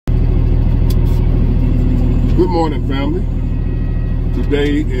morning, family.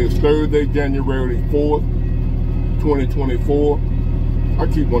 Today is Thursday, January 4th, 2024. I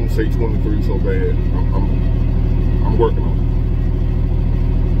keep wanting to say 23 so bad. I'm working on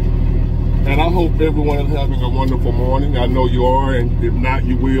it. And I hope everyone is having a wonderful morning. I know you are, and if not,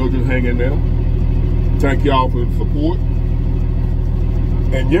 you will. Just hang in there. Thank y'all for the support.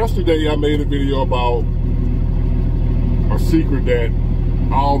 And yesterday I made a video about a secret that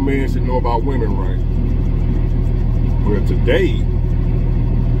all men should know about women, right? But today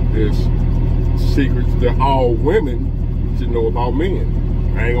is secrets that all women should know about men.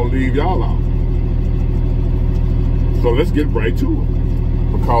 I ain't gonna leave y'all out. So let's get right to it,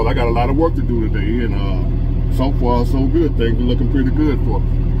 because I got a lot of work to do today, and so far so good. Things are looking pretty good for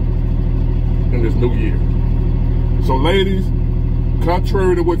me in this new year. So ladies,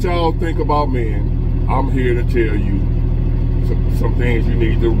 contrary to what y'all think about men, I'm here to tell you some things you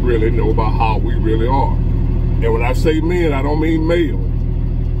need to really know about how we really are. And when I say men, I don't mean male,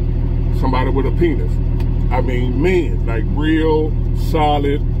 somebody with a penis. I mean men, like real,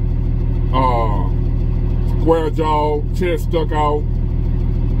 solid, square jaw, chest stuck out,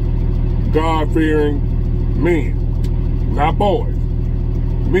 God-fearing men. Not boys,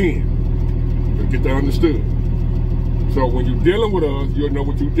 men. Let's get that understood. So when you're dealing with us, you'll know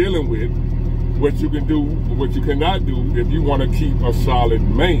what you're dealing with, what you can do, what you cannot do if you want to keep a solid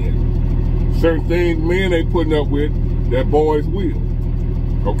man. Certain things men ain't putting up with that boys will.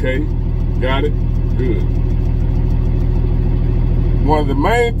 Okay? Got it? Good. One of the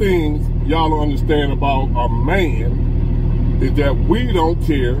main things y'all don't understand about a man is that we don't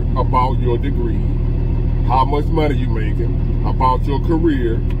care about your degree, how much money you making, about your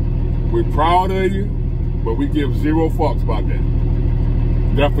career. We're proud of you, but we give zero fucks about that.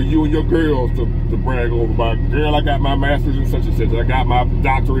 That's for you and your girls to brag over about. Girl, I got my master's in such and such. I got my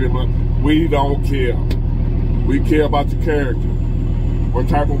doctorate in my... We don't care. We care about your character. What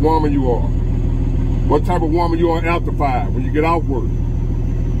type of woman you are. What type of woman you are after 5 when you get off work.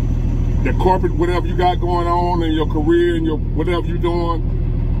 The corporate, whatever you got going on in your career and your whatever you're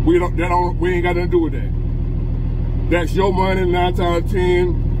doing, we ain't got nothing to do with that. That's your money. 9 times out of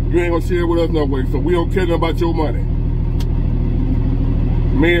 10, you ain't gonna share with us no way. So we don't care nothing about your money.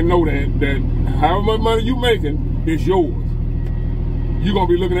 Men know that however much money you making is yours. You're gonna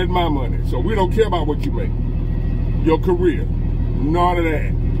be looking at my money. So we don't care about what you make. Your career. None of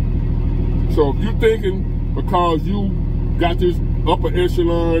that. So if you thinking because you got this upper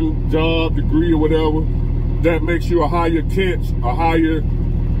echelon job, degree or whatever, that makes you a higher catch, a higher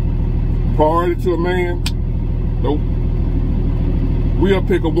priority to a man, nope. We'll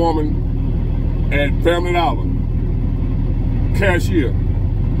pick a woman at Family Dollar, cashier,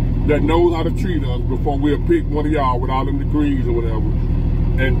 that knows how to treat us before we'll pick one of y'all with all them degrees or whatever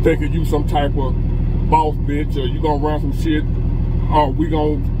and thinking you some type of boss bitch or you gonna run some shit or we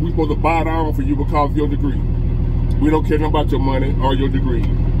supposed to bow down for you because of your degree. We don't care nothing about your money or your degree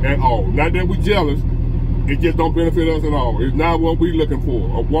at all. Not that we jealous, it just don't benefit us at all. It's not what we looking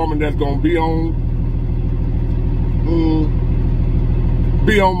for. A woman that's gonna be on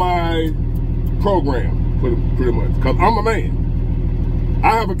my program, pretty much. Because I'm a man.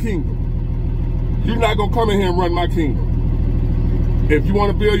 I have a kingdom. You're not going to come in here and run my kingdom. If you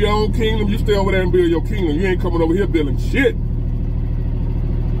want to build your own kingdom, you stay over there and build your kingdom. You ain't coming over here building shit.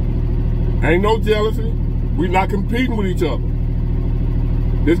 Ain't no jealousy. We're not competing with each other.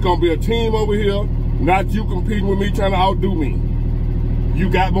 There's going to be a team over here, not you competing with me trying to outdo me. You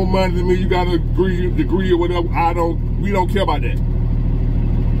got more money than me, you got a degree or whatever. We don't care about that.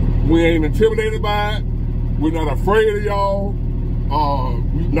 We ain't intimidated by it. We're not afraid of y'all.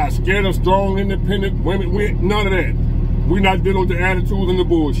 We're not scared of strong, independent women. None of that. We're not dealing with the attitudes and the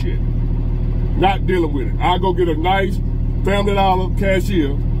bullshit. Not dealing with it. I'll go get a nice Family Dollar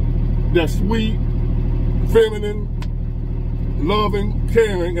cashier that's sweet, feminine, loving,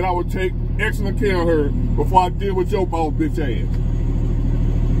 caring, and I would take excellent care of her before I deal with your boss bitch ass.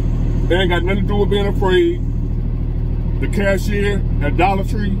 It ain't got nothing to do with being afraid. The cashier at Dollar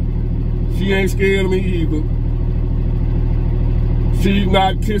Tree, she ain't scared of me either. She's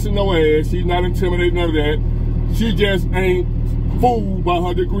not kissing no ass. She's not intimidating, none of that. She just ain't fooled by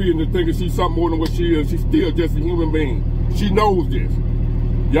her degree into thinking she's something more than what she is. She's still just a human being. She knows this.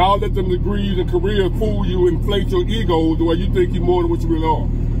 Y'all let them degrees and careers fool you, inflate your egos the way you think you're more than what you really are,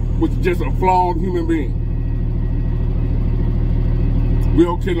 which is just a flawed human being. We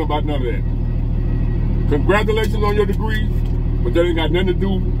don't care about none of that. Congratulations on your degree, but that ain't got nothing to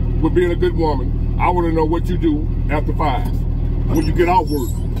do with being a good woman. I want to know what you do after 5. When you get out work,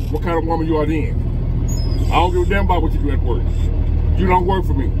 what kind of woman you are then. I don't give a damn about what you do at work. You don't work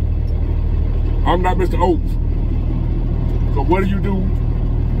for me. I'm not Mr. Oaks. So what do you do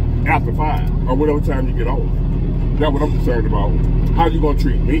after 5 or whatever time you get off? That's what I'm concerned about. How you gonna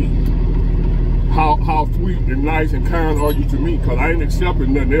treat me? How sweet and nice and kind are you to me? Because I ain't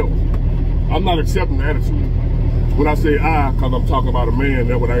accepting nothing else. I'm not accepting the attitude. When I say I, because I'm talking about a man,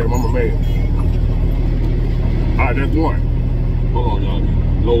 that's what I am. I'm a man. All right, that's one. Hold on, y'all.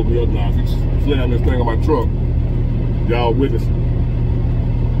 Load me up now. He's slamming this thing on my truck. Y'all witnessing.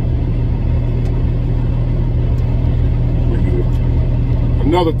 We good.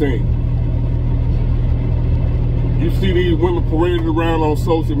 Another thing. You see these women paraded around on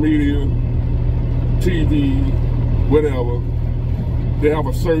social media, TV, whatever. They have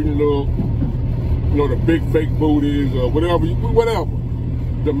a certain look, you know, the big fake booties or whatever,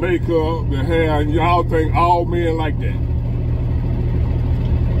 the makeup, the hair, and y'all think all men like that.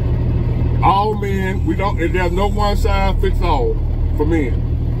 All men, there's no one size fits all for men.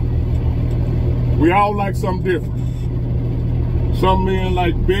 We all like something different. Some men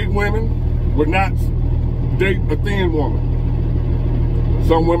like big women would not date a thin woman.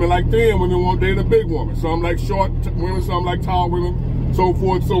 Some women like thin women won't date a big woman. Some like short women, some like tall women, so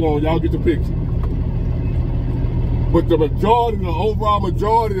forth, so on. Y'all get the picture. But the overall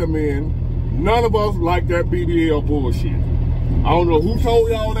majority of men, none of us like that BBL bullshit. I don't know who told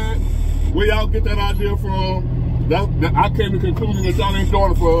y'all that, where y'all get that idea from. I came to the conclusion that y'all ain't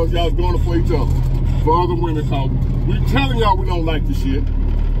doing it for us, y'all doing it for each other, for other women. Cause we telling y'all we don't like the shit.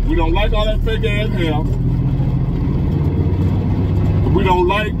 We don't like all that fake ass hair. We don't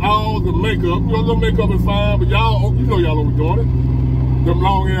like all the makeup. You know, the makeup is fine, but y'all, you know y'all overdoing it. Them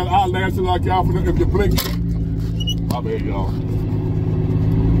long ass eyelashes like y'all, if you blink. My bad, y'all.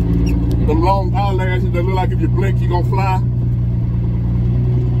 Them long eyelashes that look like if you blink, you gonna fly.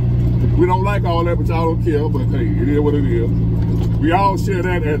 We don't like all that, but y'all don't care. But hey, it is what it is. We all share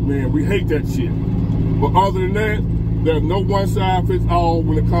that as men. We hate that shit. But other than that, there's no one size fits all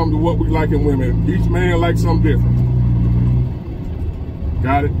when it comes to what we like in women. Each man likes something different.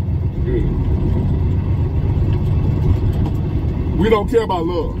 Got it? Good. We don't care about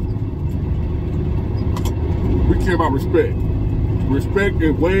love. We care about respect. Respect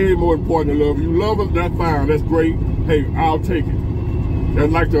is way more important than love. If you love us, that's fine. That's great. Hey, I'll take it.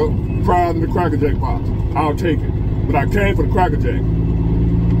 That's like the prize in the Cracker Jack box. I'll take it. But I came for the Cracker Jack.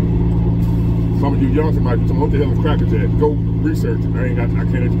 Some of you youngsters might be saying, what the hell is Cracker Jack? Go research it. I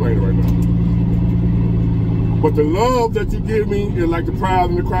can't explain it right now. But the love that you give me is like the prize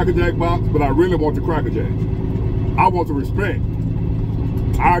in the Cracker Jack box, but I really want the Cracker Jack. I want the respect.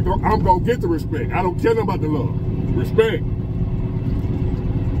 I'm going to get the respect. I don't care about the love. Respect.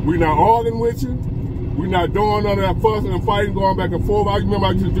 We're not arguing with you. We're not doing none of that fussing and fighting, going back and forth. I remember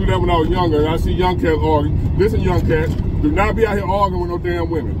I used to do that when I was younger, and I see young cats arguing. Listen, young cats, do not be out here arguing with no damn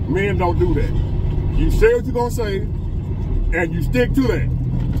women. Men don't do that. You say what you're going to say, and you stick to that.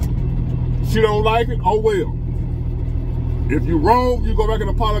 She don't like it, oh well. If you're wrong, you go back and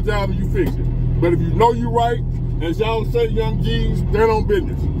apologize and you fix it. But if you know you're right, as y'all say, young G's, stand on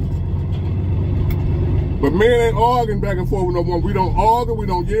business. But men ain't arguing back and forth with no one. We don't argue, we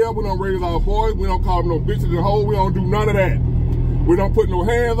don't yell, we don't raise our voice, we don't call them no bitches and hoes, we don't do none of that. We don't put no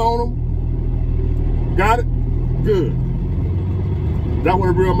hands on them. Got it? Good. That's what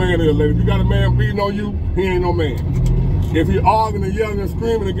a real man is, lady. If you got a man beating on you, he ain't no man. If he arguing and yelling and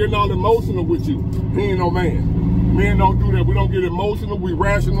screaming and getting all emotional with you, he ain't no man. Men don't do that. We don't get emotional, we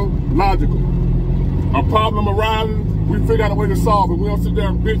rational, logical. A problem arises, we figure out a way to solve it. We don't sit there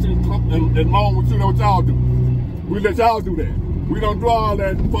and bitch and moan with you. Know what y'all do. We let y'all do that. We don't do all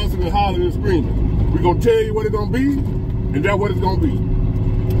that fussing and hollering and screaming. We're going to tell you what it's going to be, and that's what it's going to be.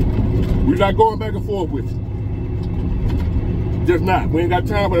 We're not going back and forth with you. Just not. We ain't got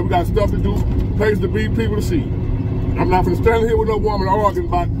time for that. We got stuff to do, places to be, people to see. I'm not going to stand here with no woman arguing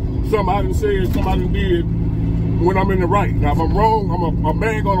about something I didn't say and something I didn't did when I'm in the right. Now, if I'm wrong, a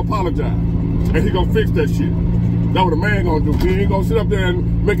man going to apologize. And he gonna fix that shit. That's what a man gonna do. He ain't gonna sit up there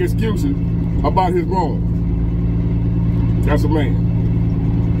and make excuses about his wrong. That's a man.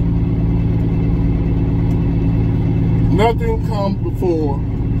 Nothing comes before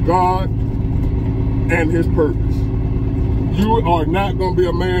God and his purpose. You are not gonna be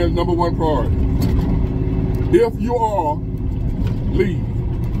a man's number one priority. If you are, leave.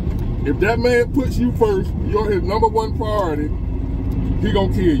 If that man puts you first, you're his number one priority, he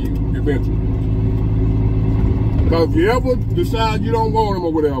gonna kill you eventually. Because if you ever decide you don't want him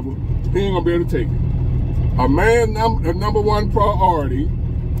or whatever, he ain't gonna be able to take it. A man's number one priority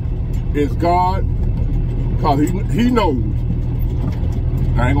is God, because he knows.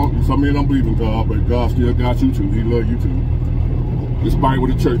 Some men don't believe in God, but God still got you too. He love you too. Despite what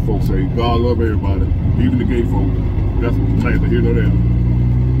the church folks say, God love everybody, even the gay folks. That's neither here nor there.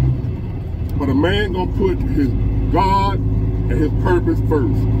 But a man gonna put his God and his purpose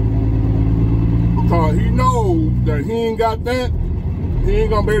first. Because he knows that he ain't got that, he ain't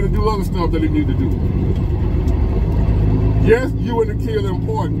gonna be able to do other stuff that he need to do. Yes, you and the kid are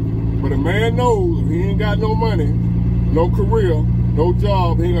important, but a man knows if he ain't got no money, no career, no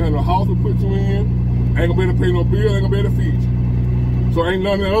job, he ain't gonna have no house to put you in, ain't gonna be able to pay no bill, ain't gonna be able to feed you. So ain't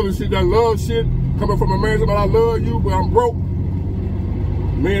none of that other shit, that love shit, coming from a man saying, I love you, but I'm broke.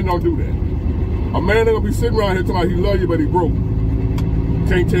 Men don't do that. A man ain't gonna be sitting around here talking about he love you, but he broke.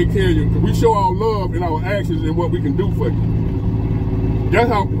 Can't take care of you. Because we show our love in our actions and what we can do for you. That's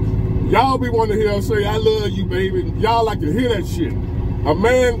how y'all be wanting to hear us say, I love you, baby. Y'all like to hear that shit. A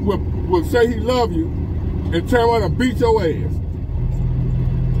man will say he love you and turn around and beat your ass.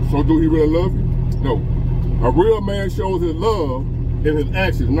 So do he really love you? No. A real man shows his love in his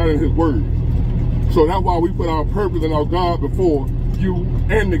actions, not in his words. So that's why we put our purpose and our God before you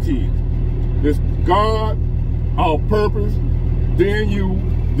and the kids. It's God, our purpose, then you,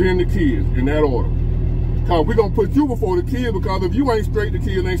 then the kids, in that order. Because we're going to put you before the kids, because if you ain't straight, the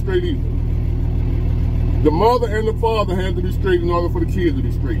kids ain't straight either. The mother and the father have to be straight in order for the kids to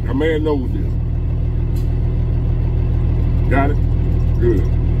be straight. A man knows this. Got it? Good.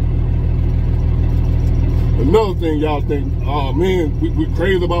 Another thing y'all think, oh man, we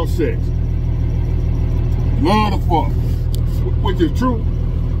crazy about sex. Love the fuck, which is true.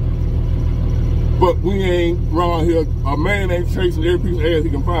 But we ain't around here, a man ain't chasing every piece of ass he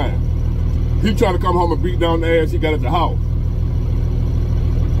can find. He try to come home and beat down the ass he got at the house.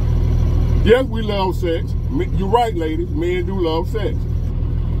 Yes, we love sex. You're right, ladies, men do love sex.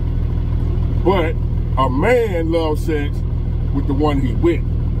 But a man loves sex with the one he with.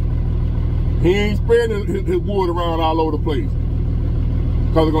 He ain't spreading his wood around all over the place.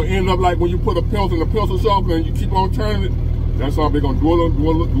 Because it's going to end up like when you put a pencil in a pencil sharpener and you keep on turning it, that's how they're going to dwindle.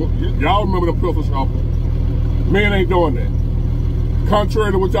 Y'all remember the pencil sharpener. Men ain't doing that.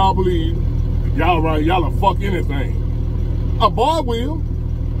 Contrary to what y'all believe, y'all right, y'all will fuck anything. A boy will.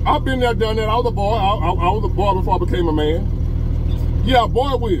 I've been there, done that. I was a boy. I was a boy before I became a man. Yeah, a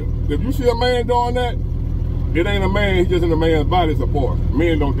boy will. If you see a man doing that, it ain't a man, he's just in a man's body, it's a boy.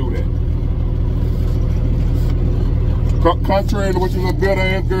 Men don't do that. Contrary to what your little better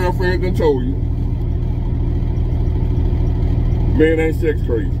ass girlfriend done told you, man ain't sex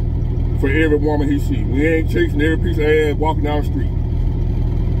crazy for every woman he sees. We ain't chasing every piece of ass walking down the street.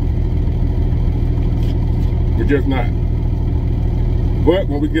 We're just not. But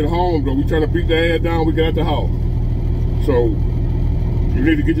when we get home, though, we trying to beat the ass down, we get out the house. So you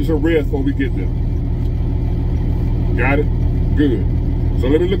need to get you some rest before we get there. Got it? Good. So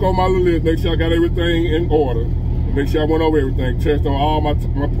let me look on my little list, make sure I got everything in order. Make sure I went over everything, touched on all my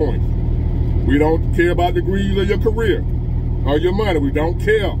points. We don't care about degrees or your career or your money. We don't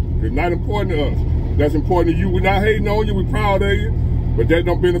care. It's not important to us. That's important to you. We're not hating on you. We're proud of you. But that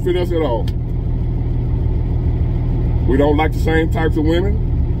don't benefit us at all. We don't like the same types of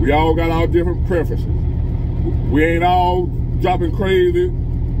women. We all got our different preferences. We ain't all dropping crazy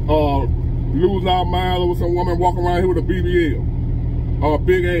or losing our mind over some woman walking around here with a BBL or a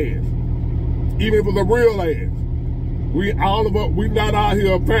big ass. Even if it's a real ass. We not out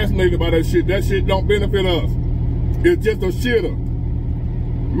here fascinated by that shit. That shit don't benefit us. It's just a shitter.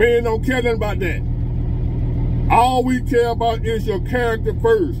 Men don't care nothing about that. All we care about is your character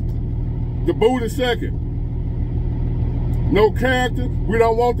first. The booty second. No character, we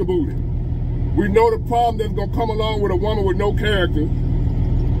don't want the booty. We know the problem that's gonna come along with a woman with no character,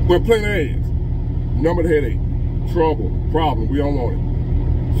 but plenty of ass. Number the headache, trouble, problem, we don't want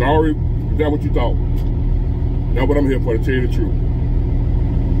it. Sorry, is that what you thought? That's what I'm here for, to tell you the truth.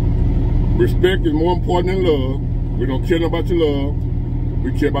 Respect is more important than love. We don't care about your love.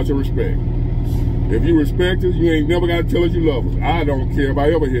 We care about your respect. If you respect us, you ain't never got to tell us you love us. I don't care if I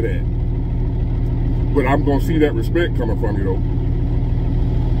ever hear that. But I'm going to see that respect coming from you, though.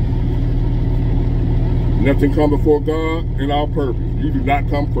 Nothing come before God and our purpose. You do not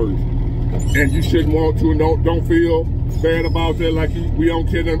come first. And you shouldn't want to, and don't feel bad about that, like we don't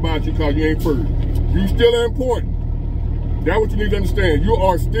care nothing about you because you ain't first. You still are important. That's what you need to understand. You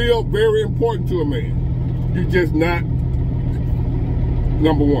are still very important to a man. You just not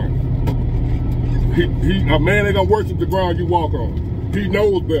number one. A man ain't gonna worship the ground you walk on. He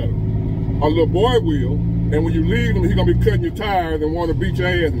knows better. A little boy will, and when you leave him, he's gonna be cutting your tires and want to beat your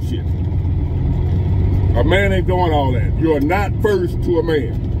ass and shit. A man ain't doing all that. You are not first to a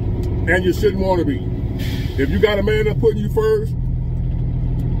man, and you shouldn't want to be. If you got a man that's putting you first,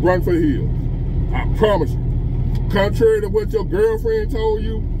 run for the hills. I promise you. Contrary to what your girlfriend told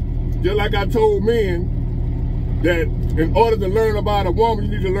you, just like I told men, that in order to learn about a woman,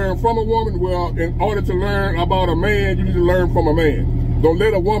 you need to learn from a woman. Well, in order to learn about a man, you need to learn from a man. Don't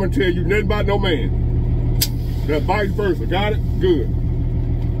let a woman tell you nothing about no man. That's vice versa. Got it? Good.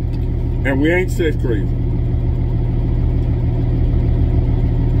 And we ain't sex crazy.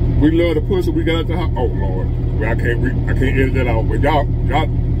 We love the pussy we got at the house. Oh Lord, well, I can't edit that out. But y'all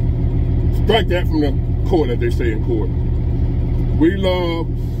strike that from the court, as they say in court. We love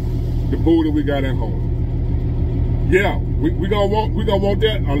the booty we got at home. Yeah, we gonna want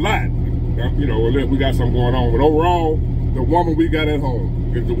that a lot. You know, unless we got something going on. But overall, the woman we got at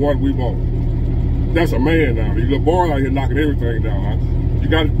home is the one we want. That's a man now. These little boys out here knocking everything down. Huh? You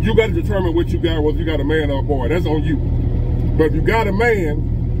got to determine what you got, whether you got a man or a boy. That's on you. But if you got a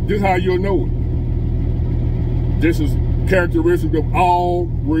man, this is how you'll know it. This is characteristic of all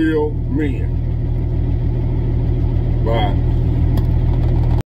real men. Bye.